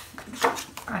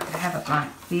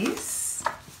like this.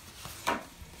 I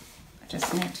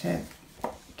just need to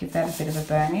give that a bit of a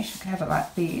burnish. I could have it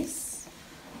like this.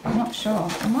 I'm not sure.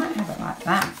 I might have it like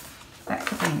that. That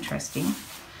could be interesting.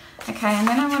 Okay, and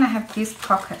then I want to have this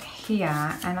pocket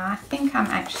here, and I think I'm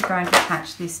actually going to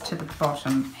attach this to the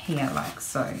bottom here like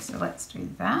so. So let's do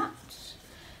that.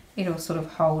 It'll sort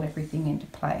of hold everything into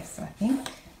place, I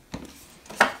think.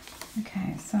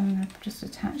 Okay, so I'm going to just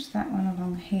attach that one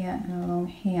along here and along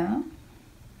here.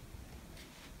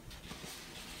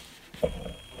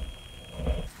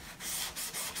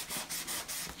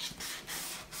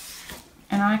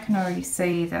 And I can already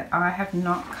see that I have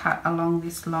not cut along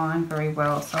this line very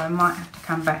well, so I might have to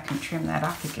come back and trim that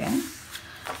up again.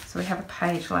 So we have a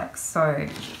page like so.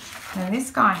 Now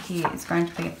this guy here is going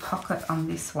to be a pocket on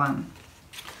this one.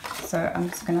 So I'm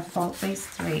just going to fold these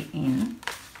three in.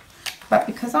 But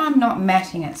because I'm not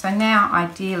matting it, so now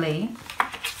ideally,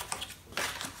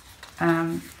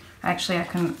 actually I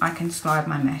can slide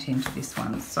my mat into this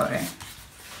one. So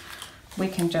we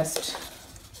can just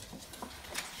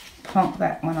plonk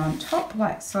that one on top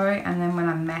like so, and then when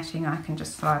I'm matting I can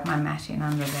just slide my mat in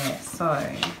under there.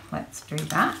 So let's do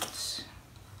that.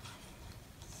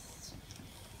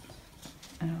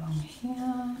 And along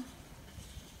here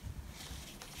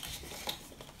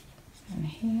and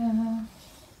here,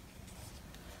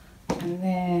 and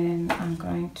then I'm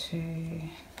going to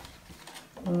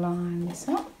line this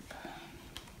up,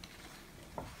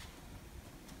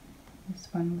 this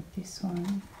one with this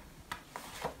one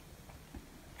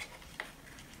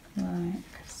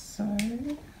like so.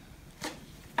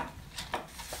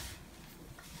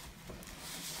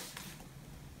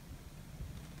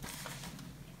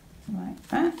 Like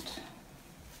that.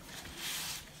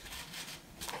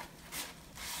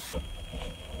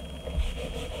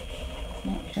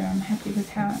 Make sure I'm happy with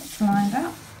how it's lined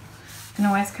up. I can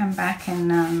always come back and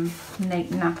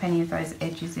neaten up any of those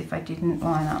edges if I didn't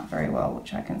line up very well,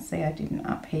 which I can see I didn't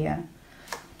up here.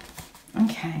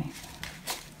 Okay,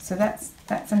 so that's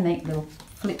a neat little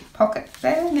flip pocket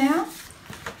there now.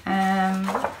 And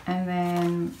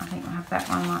then I think I'll have that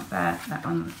one like that, that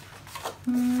one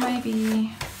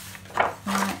maybe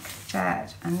like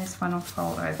that, and this one will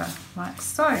fold over like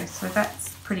so. So that's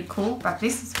pretty cool, but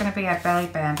this is going to be our belly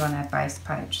band on our base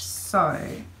page. So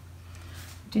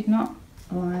did not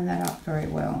line that up very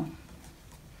well.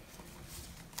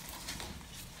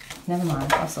 Never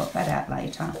mind, I'll sort that out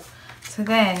later. So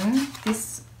then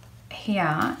this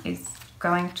here is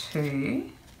going to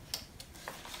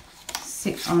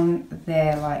sit on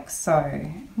there like so.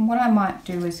 And what I might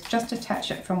do is just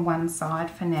attach it from one side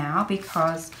for now,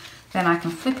 because then I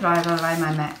can flip it over, lay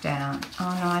my mat down.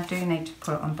 Oh no, I do need to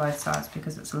put it on both sides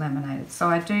because it's laminated. So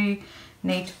I do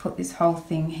need to put this whole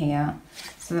thing here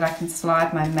so that I can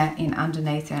slide my mat in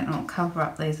underneath it and it'll cover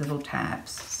up these little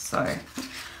tabs. So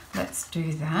let's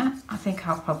do that. I think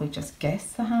I'll probably just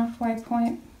guess the halfway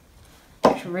point,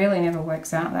 which really never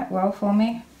works out that well for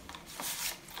me.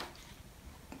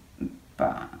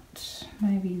 But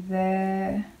maybe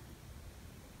there,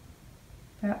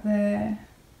 about there,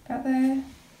 about there.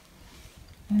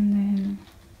 And then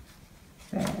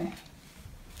there.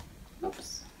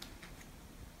 Oops.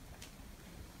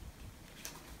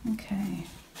 Okay.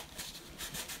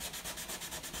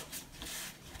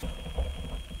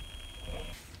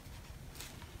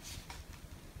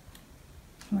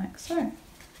 Like so.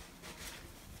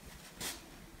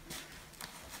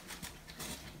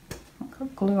 I've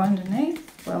got glue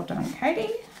underneath. Well done,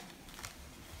 Katie.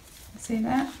 See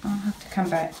that? I'll have to come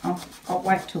back. I'll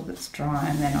wait till it's dry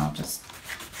and then I'll just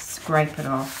scrape it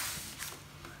off.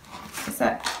 Is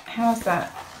that, how's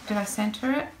that? Did I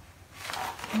center it?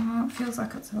 Oh, it feels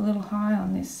like it's a little high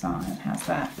on this side. How's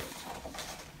that?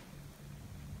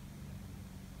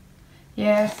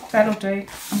 Yeah, that'll do.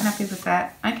 I'm happy with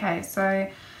that. Okay, so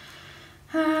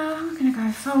I'm going to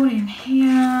go fold in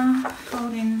here,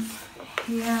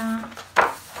 here,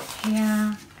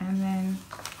 and then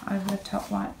over the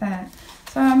top like that.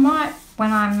 So I might,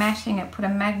 when I'm matting it, put a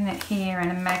magnet here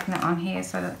and a magnet on here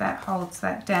so that that holds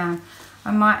that down.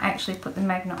 I might actually put the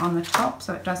magnet on the top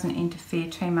so it doesn't interfere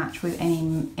too much with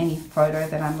any photo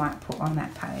that I might put on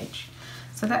that page.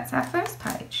 So that's our first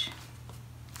page.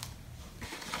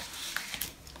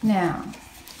 Now,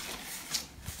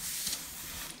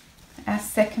 our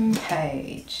second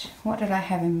page. What did I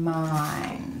have in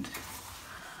mind?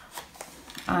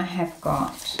 I have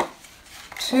got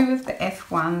 2 of the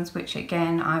F1s, which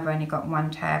again, I've only got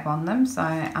 1 tab on them, so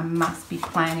I must be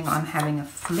planning on having a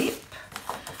flip.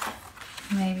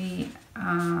 Maybe,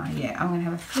 yeah, I'm going to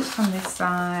have a flip from this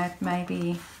side,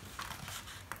 maybe.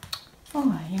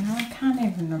 Oh, you know, I can't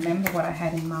even remember what I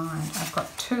had in mind. I've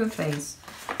got 2 of these.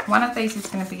 One of these is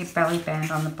going to be a belly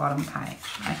band on the bottom page,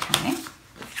 okay.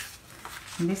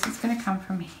 And this is going to come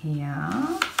from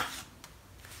here.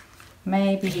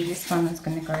 Maybe this one is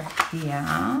going to go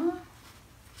here.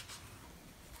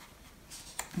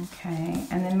 Okay,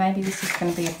 and then maybe this is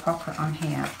going to be a pocket on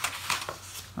here,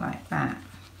 like that.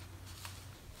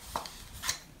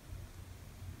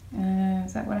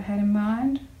 Is that what I had in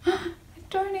mind? I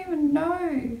don't even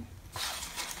know.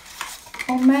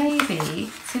 Or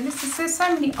maybe, see there's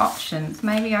so many options.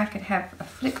 Maybe I could have a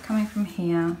flip coming from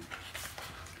here.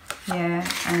 Yeah,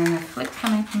 and then a flip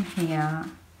coming from here.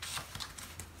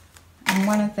 And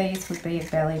one of these would be a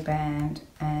belly band,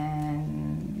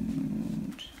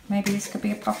 and maybe this could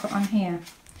be a pocket on here.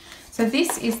 So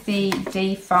this is the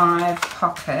D5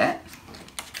 pocket.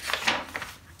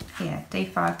 Yeah,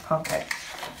 D5 pocket.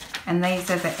 And these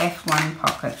are the F1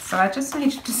 pockets. So I just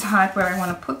need to decide where I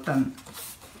want to put them.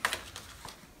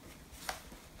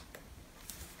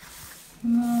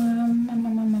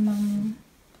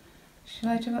 Should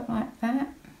I do it like that?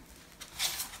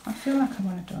 I feel like I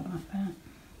want to do it like that.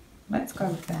 Let's go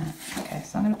with that. Okay,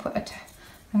 so I'm going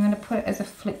to put it as a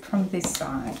flip from this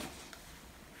side.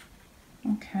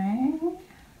 Okay.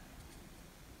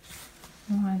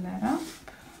 Line that up.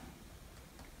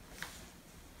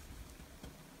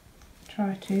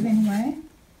 Try to anyway.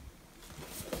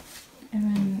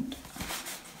 And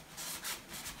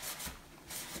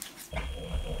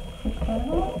flip that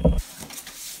up.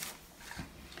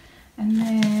 And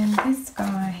then this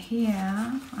guy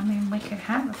here, I mean, we could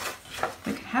have it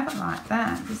like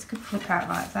that. This could flip out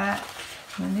like that,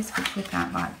 and then this could flip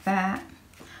out like that.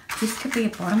 This could be a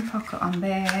bottom pocket on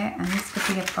there, and this could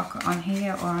be a pocket on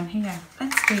here or on here.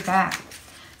 Let's do that.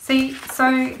 See,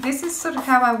 so this is sort of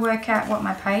how I work out what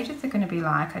my pages are going to be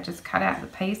like. I just cut out the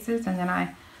pieces, and then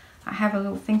I have a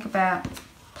little think about,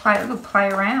 a little play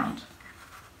around.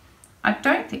 I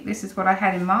don't think this is what I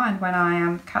had in mind when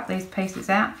I cut these pieces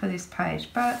out for this page,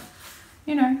 but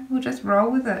you know, we'll just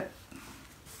roll with it.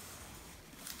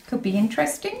 Could be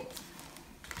interesting.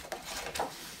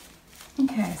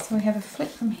 Okay, so we have a flip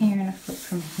from here and a flip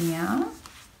from here.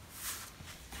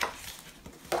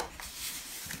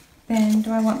 Then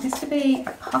do I want this to be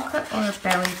a pocket or a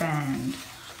belly band?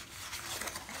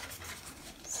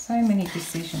 So many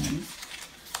decisions.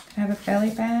 Could I have a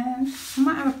belly band? I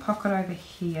might have a pocket over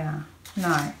here.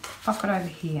 No, pocket over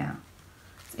here.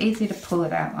 It's easier to pull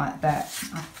it out like that,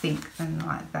 I think, than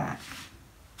like that.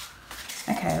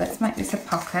 Okay, let's make this a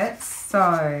pocket. So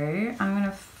I'm going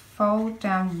to fold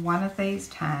down one of these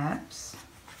tabs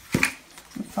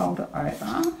and fold it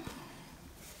over.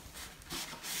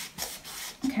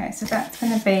 Okay, so that's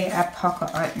going to be our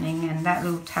pocket opening, and that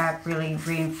little tab really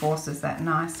reinforces that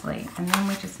nicely. And then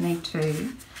we just need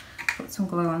to put some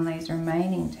glue on these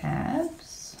remaining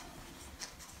tabs.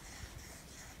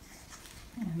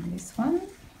 And this one.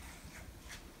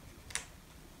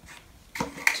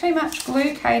 Too much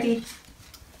glue, Katie.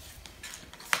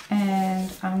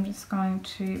 And I'm just going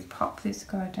to pop this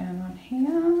guy down on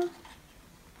here,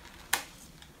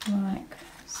 like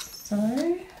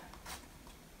so.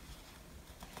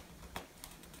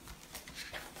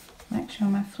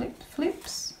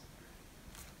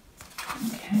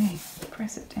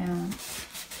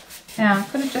 Now, I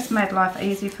could have just made life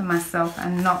easy for myself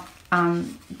and not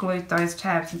glued those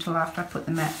tabs until after I put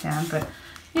the mat down, but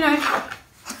you know,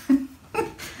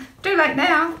 too late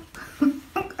now.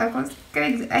 I was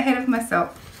getting ahead of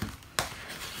myself.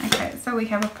 Okay, so we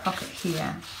have a pocket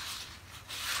here.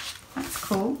 That's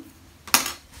cool.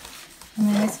 And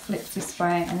then this flips this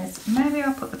way, and this, maybe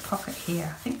I'll put the pocket here.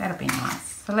 I think that'll be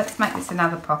nice. So let's make this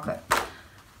another pocket.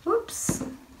 Whoops.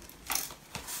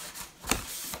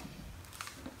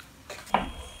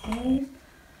 Okay.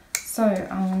 So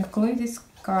I'm going to glue this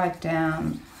guy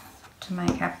down to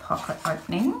make our pocket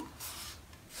opening.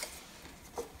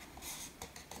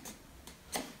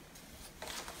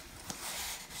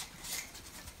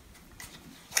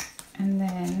 And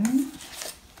then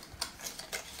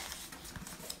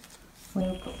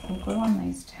we'll put some glue on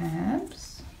these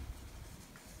tabs.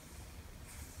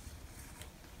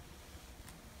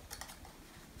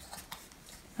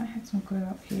 I had some glue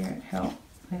up here, it helped.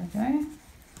 There we go.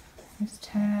 This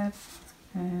tab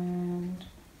and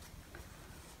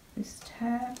this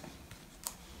tab.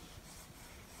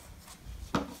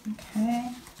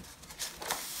 Okay.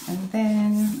 And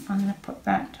then I'm going to put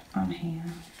that on here.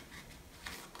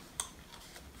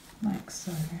 Like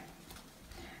so.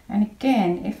 And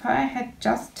again, if I had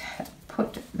just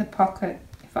put the pocket,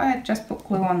 if I had just put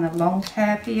glue on the long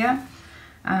tab here,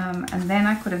 and then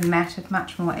I could have matted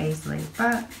much more easily,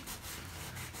 but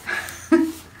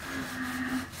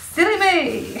silly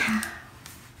me! A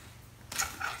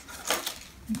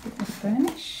bit of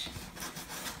burnish.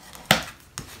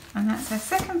 And that's our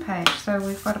second page. So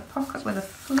we've got a pocket with a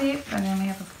flip, and then we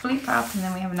have a flip up, and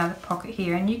then we have another pocket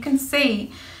here. And you can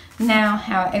see now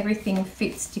how everything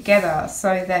fits together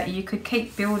so that you could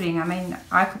keep building. I mean,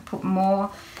 I could put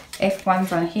more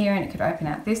F1s on here and it could open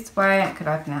out this way, it could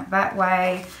open out that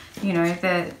way. You know,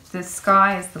 the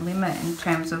sky is the limit in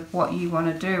terms of what you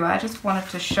want to do. I just wanted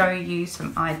to show you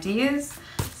some ideas,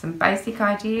 some basic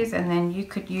ideas, and then you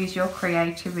could use your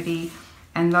creativity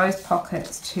and those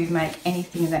pockets to make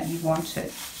anything that you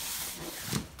wanted.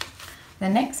 The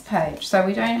next page, so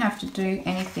we don't have to do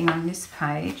anything on this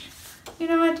page. You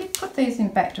know, I did put these in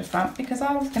back to front because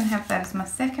I was going to have that as my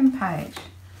second page.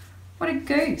 What a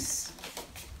goose.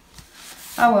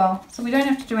 Oh well, so we don't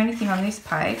have to do anything on this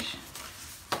page.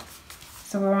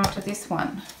 So we're on to this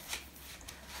one.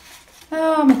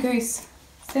 Oh, my goose.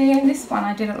 See, in this one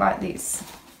I did it like this.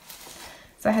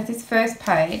 So I had this first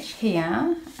page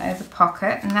here as a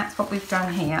pocket, and that's what we've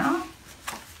done here.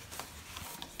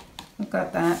 We've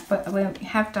got that, but we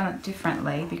have done it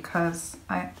differently because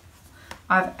I've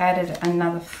added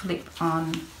another flip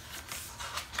on.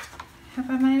 Have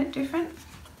I made it different?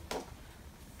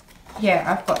 Yeah,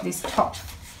 I've got this top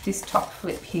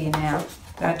flip here now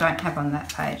that I don't have on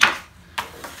that page.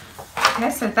 Okay,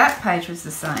 so that page was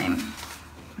the same.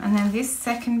 And then this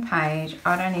second page,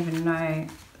 I don't even know.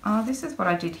 Oh, this is what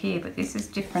I did here, but this is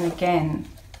different again.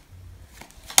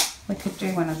 We could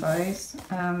do one of those,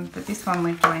 but this one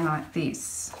we're doing like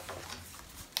this.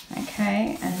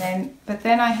 Okay, and then, but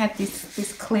then I had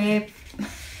this clear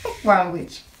one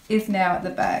which is now at the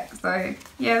back. So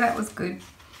yeah, that was good.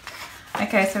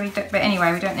 Okay, so but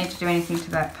anyway, we don't need to do anything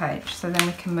to that page. So then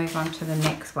we can move on to the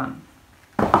next one.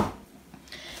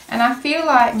 And I feel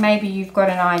like maybe you've got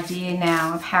an idea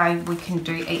now of how we can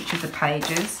do each of the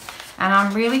pages. And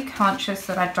I'm really conscious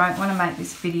that I don't want to make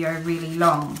this video really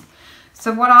long.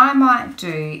 So what I might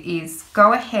do is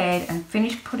go ahead and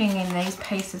finish putting in these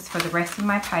pieces for the rest of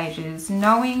my pages,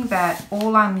 knowing that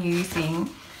all I'm using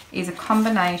is a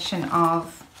combination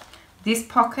of this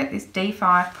pocket, this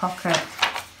D5 pocket,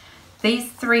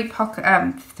 these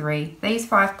these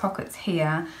 5 pockets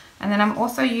here, and then I'm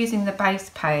also using the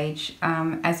base page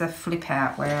as a flip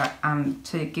out where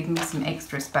to give me some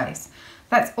extra space.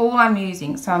 That's all I'm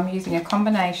using. So I'm using a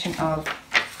combination of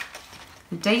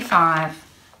the D5,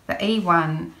 the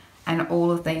E1, and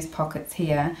all of these pockets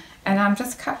here, and I'm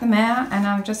just cut them out, and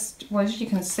I'm just, well, as you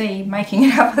can see, making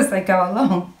it up as they go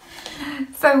along.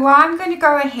 So I'm going to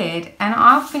go ahead and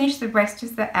I'll finish the rest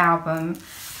of the album,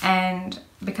 and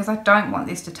because I don't want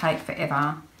this to take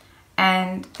forever,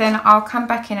 and then I'll come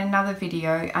back in another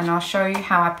video and I'll show you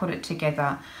how I put it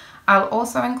together. I'll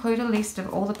also include a list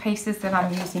of all the pieces that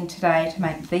I'm using today to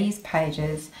make these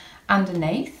pages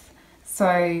underneath. So,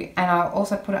 and I'll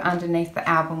also put it underneath the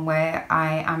album where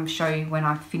I show you when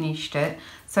I've finished it,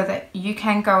 so that you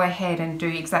can go ahead and do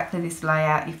exactly this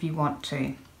layout if you want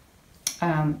to.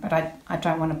 But I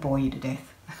don't want to bore you to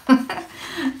death.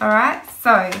 Alright,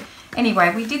 so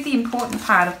anyway, we did the important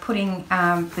part of putting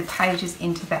the pages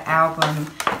into the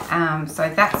album, So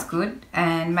that's good,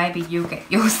 and maybe you'll get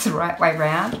yours the right way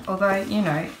round, although, you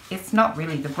know, it's not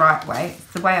really the right way.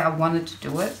 It's the way I wanted to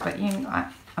do it, but, you know,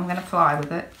 I'm going to fly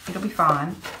with it. It'll be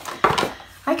fine.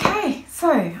 Okay,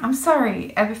 so I'm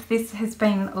sorry if this has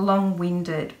been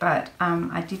long-winded, but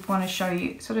I did want to show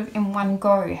you sort of in one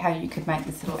go how you could make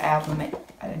this little album.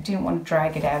 I didn't want to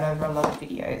drag it out over a lot of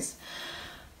videos.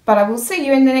 But I will see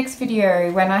you in the next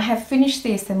video when I have finished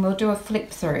this, and we'll do a flip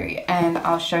through and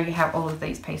I'll show you how all of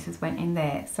these pieces went in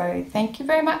there. So thank you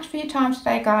very much for your time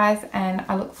today, guys, and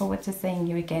I look forward to seeing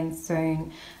you again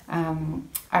soon.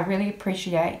 I really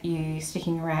appreciate you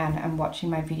sticking around and watching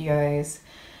my videos.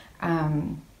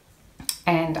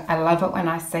 And I love it when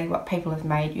I see what people have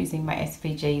made using my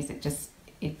SVGs.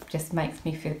 It just makes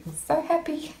me feel so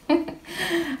happy.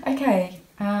 Okay.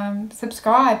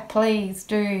 Subscribe, please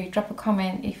do. Drop a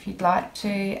comment if you'd like to,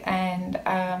 and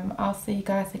I'll see you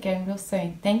guys again real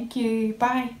soon. Thank you.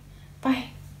 Bye. Bye.